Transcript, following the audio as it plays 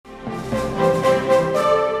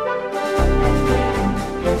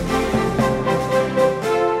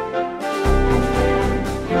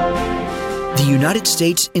United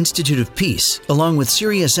States Institute of Peace, along with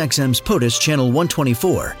SiriusXM's POTUS Channel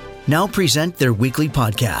 124, now present their weekly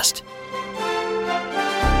podcast.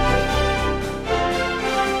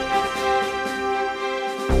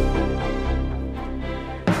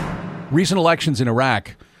 Recent elections in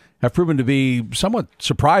Iraq have proven to be somewhat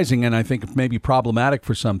surprising and I think maybe problematic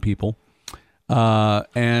for some people.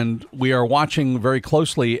 And we are watching very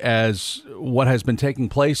closely as what has been taking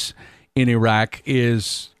place in Iraq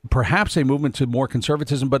is perhaps a movement to more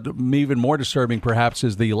conservatism, but even more disturbing perhaps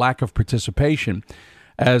is the lack of participation.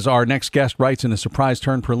 As our next guest writes, in a surprise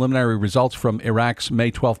turn, preliminary results from Iraq's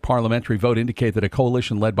May 12th parliamentary vote indicate that a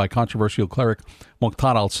coalition led by controversial cleric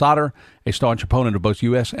Muqtada al-Sadr, a staunch opponent of both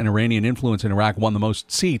U.S. and Iranian influence in Iraq, won the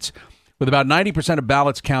most seats. With about 90% of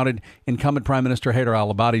ballots counted, incumbent Prime Minister Haider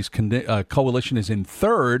al-Abadi's coalition is in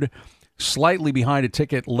third, slightly behind a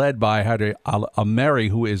ticket led by Haider al-Ameri,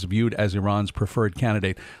 who is viewed as Iran's preferred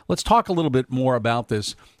candidate. Let's talk a little bit more about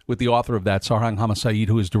this with the author of that, Sarhang Hamassaeed,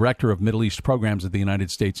 who is Director of Middle East Programs at the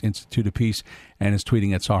United States Institute of Peace and is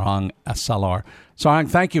tweeting at Sarhang As-Salar. Sarhang,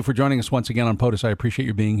 thank you for joining us once again on POTUS. I appreciate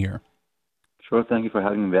you being here. Sure, thank you for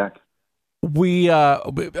having me back.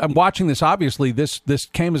 I'm watching this. Obviously, this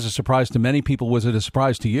came as a surprise to many people. Was it a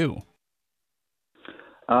surprise to you?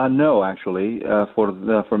 No, actually.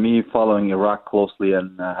 For me, following Iraq closely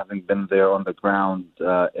and having been there on the ground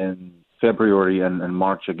in February and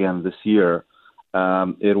March again this year,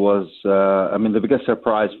 it was, the biggest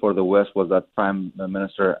surprise for the West was that Prime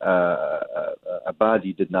Minister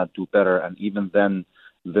Abadi did not do better. And even then,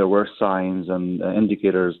 there were signs and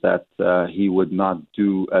indicators that he would not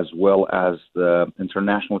do as well as the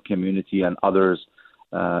international community and others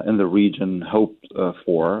in the region hoped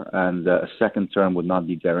for, and a second term would not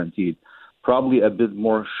be guaranteed. Probably a bit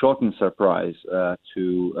more shocking surprise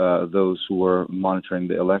to those who were monitoring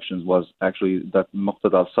the elections was actually that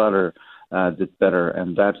Muqtada al-Sadr did better,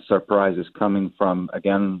 and that surprise is coming from,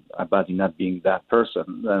 again, Abadi not being that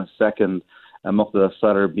person. Second, Muqtada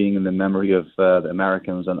al-Sadr being in the memory of the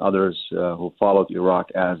Americans and others who followed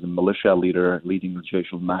Iraq as a militia leader leading the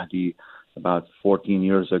Jaish al-Mahdi about 14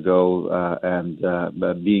 years ago, and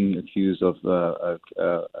being accused of,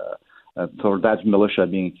 for that militia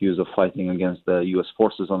being accused of fighting against the U.S.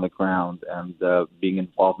 forces on the ground and being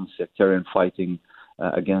involved in sectarian fighting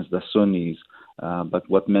against the Sunnis. But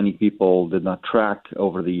what many people did not track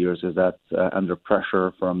over the years is that under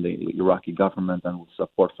pressure from the Iraqi government and with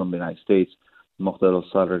support from the United States, Muqtada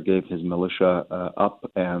al-Sadr gave his militia up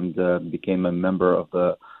and became a member of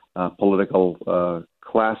the political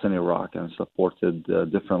class in Iraq and supported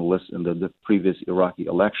different lists in the previous Iraqi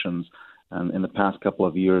elections. And in the past couple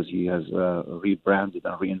of years, he has rebranded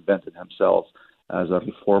and reinvented himself as a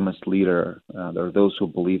reformist leader. There are those who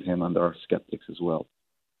believe him, and there are skeptics as well.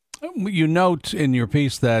 You note in your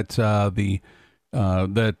piece that that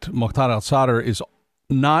Muqtada al-Sadr is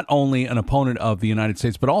not only an opponent of the United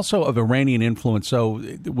States, but also of Iranian influence. So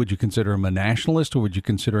would you consider him a nationalist, or would you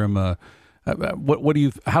consider him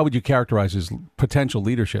how would you characterize his potential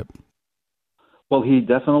leadership? Well, he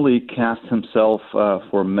definitely cast himself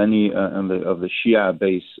for many of the Shia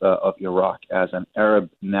base of Iraq as an Arab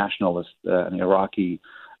nationalist, an Iraqi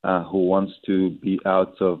who wants to be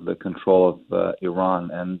out of the control of Iran.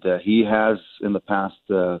 And he has, in the past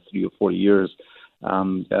 3 or 4 years,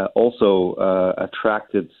 also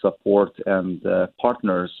attracted support and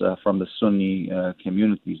partners from the Sunni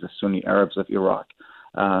communities, the Sunni Arabs of Iraq.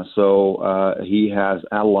 So he has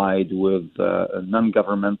allied with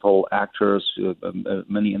non-governmental actors,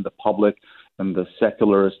 many in the public, and the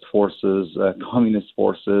secularist forces, communist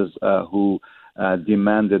forces, who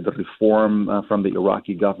demanded reform from the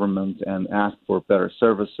Iraqi government and asked for better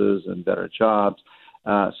services and better jobs.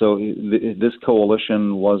 So this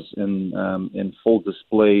coalition was in full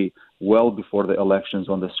display well before the elections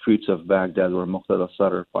on the streets of Baghdad, where Muqtada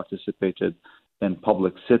al-Sadr participated in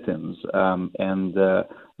public sit-ins, and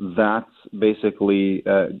that basically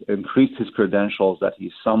increased his credentials that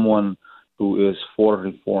he's someone who is for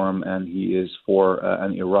reform and he is for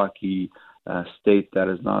an Iraqi state that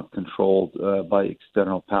is not controlled by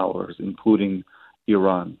external powers, including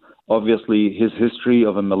Iran. Obviously, his history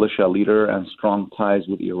of a militia leader and strong ties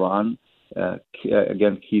with Iran,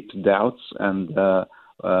 again, keeps doubts and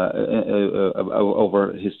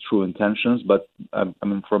over his true intentions. But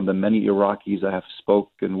from the many Iraqis I have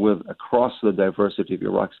spoken with across the diversity of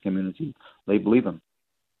Iraq's community, they believe him.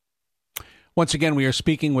 Once again, we are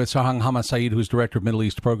speaking with Sarhang Hamassaeed, who's Director of Middle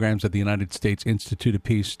East Programs at the United States Institute of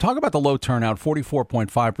Peace. Talk about the low turnout,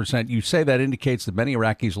 44.5%. You say that indicates that many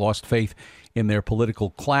Iraqis lost faith in their political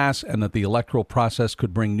class and that the electoral process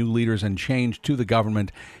could bring new leaders and change to the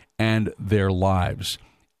government and their lives.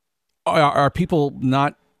 Are people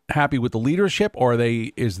not happy with the leadership, or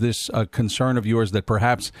is this a concern of yours that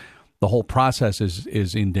perhaps the whole process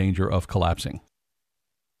is in danger of collapsing?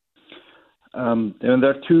 And there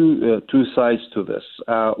are two sides to this.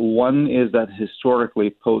 One is that historically,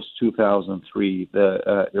 post 2003,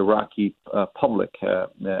 the Iraqi public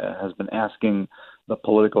has been asking the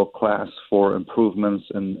political class for improvements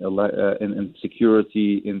in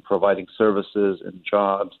security, in providing services and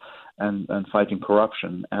jobs, and fighting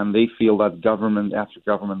corruption. And they feel that government after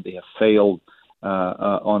government, they have failed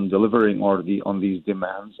on delivering on these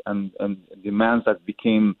demands, and demands that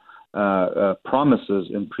became promises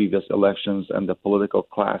in previous elections, and the political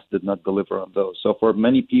class did not deliver on those. So for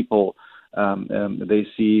many people, they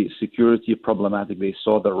see security problematic. They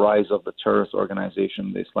saw the rise of the terrorist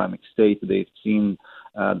organization, the Islamic State. They've seen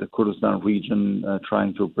the Kurdistan region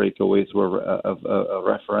trying to break away through a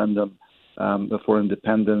referendum for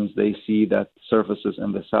independence. They see that services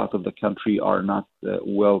in the south of the country are not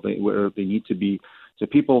where they need to be. So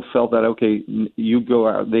people felt that, okay,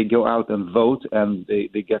 they go out and vote, and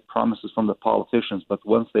they get promises from the politicians, but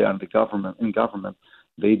once they are in government,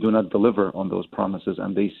 they do not deliver on those promises,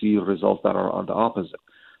 and they see results that are the opposite.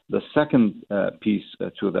 The second piece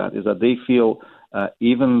to that is that they feel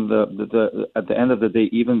even at the end of the day,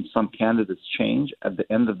 even some candidates change. At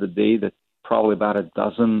the end of the day, that probably about a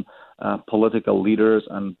dozen political leaders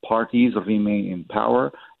and parties remain in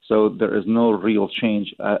power. So there is no real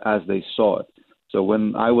change as they saw it. So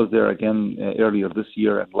when I was there again earlier this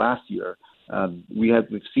year and last year,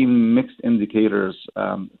 we've seen mixed indicators.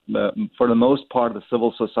 For the most part, the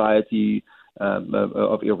civil society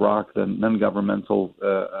of Iraq, the non-governmental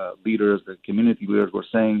leaders, the community leaders were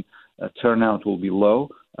saying turnout will be low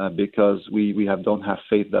because we don't have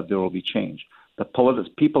faith that there will be change. The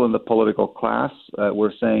people in the political class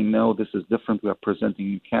were saying, no, this is different. We are presenting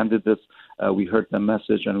new candidates. We heard the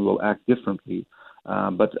message and we will act differently.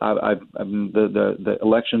 But the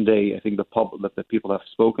election day, I think the people have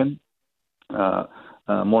spoken.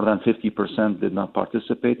 More than 50% did not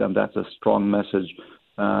participate, and that's a strong message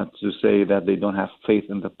to say that they don't have faith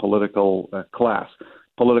in the political class.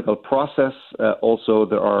 Political process, also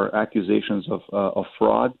there are accusations of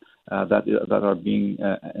fraud that are being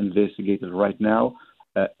investigated right now.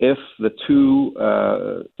 If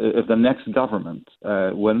the next government,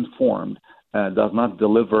 when formed, does not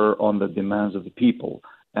deliver on the demands of the people,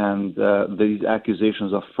 and these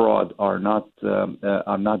accusations of fraud are not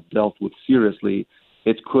dealt with seriously,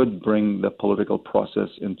 it could bring the political process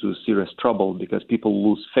into serious trouble because people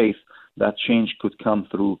lose faith that change could come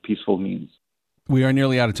through peaceful means. We are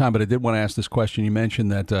nearly out of time, but I did want to ask this question. You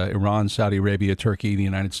mentioned that Iran, Saudi Arabia, Turkey, the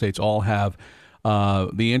United States all have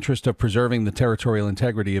the interest of preserving the territorial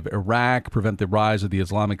integrity of Iraq, prevent the rise of the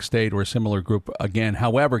Islamic State or a similar group again.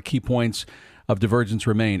 However, key points of divergence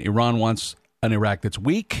remain. Iran wants an Iraq that's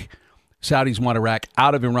weak. Saudis want Iraq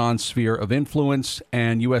out of Iran's sphere of influence,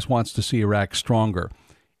 and U.S. wants to see Iraq stronger.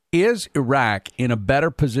 Is Iraq in a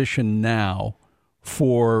better position now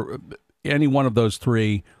for any one of those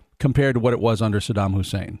three compared to what it was under Saddam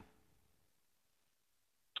Hussein?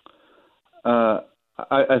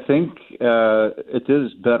 I think it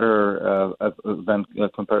is better than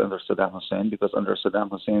compared under Saddam Hussein, because under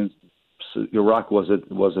Saddam Hussein, Iraq was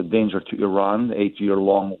a danger to Iran. The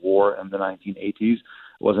 8-year-long war in the 1980s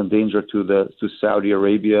was a danger to Saudi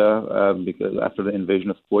Arabia because after the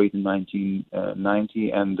invasion of Kuwait in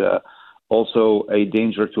 1990, and also a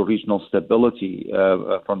danger to regional stability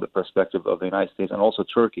from the perspective of the United States and also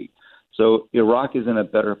Turkey. So Iraq is in a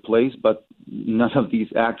better place, but none of these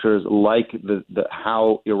actors like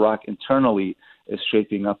how Iraq internally is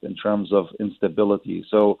shaping up in terms of instability.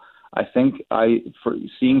 So I think for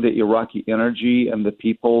seeing the Iraqi energy and the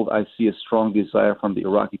people, I see a strong desire from the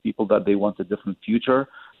Iraqi people that they want a different future.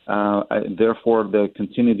 Therefore, the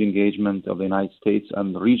continued engagement of the United States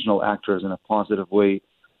and regional actors in a positive way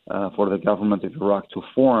for the government of Iraq to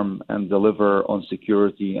form and deliver on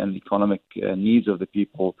security and economic needs of the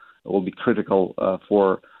people will be critical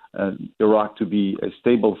for Iraq to be a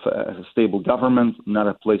stable government, not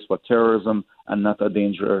a place for terrorism, and not a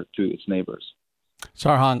danger to its neighbors.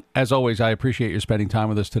 Sarhang, as always, I appreciate you spending time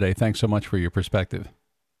with us today. Thanks so much for your perspective.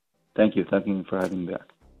 Thank you. Thank you for having me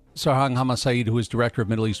back. Sarhang Hamassaeed, who is Director of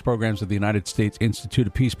Middle East Programs of the United States Institute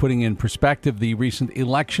of Peace, putting in perspective the recent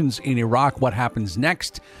elections in Iraq, what happens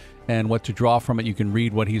next, and what to draw from it. You can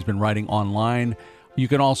read what he's been writing online. You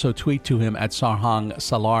can also tweet to him at Sarhang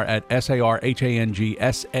Salar at SARHANG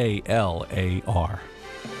SALAR.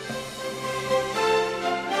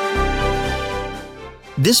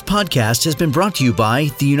 This podcast has been brought to you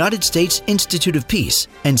by the United States Institute of Peace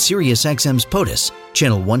and SiriusXM's POTUS,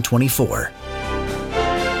 Channel 124.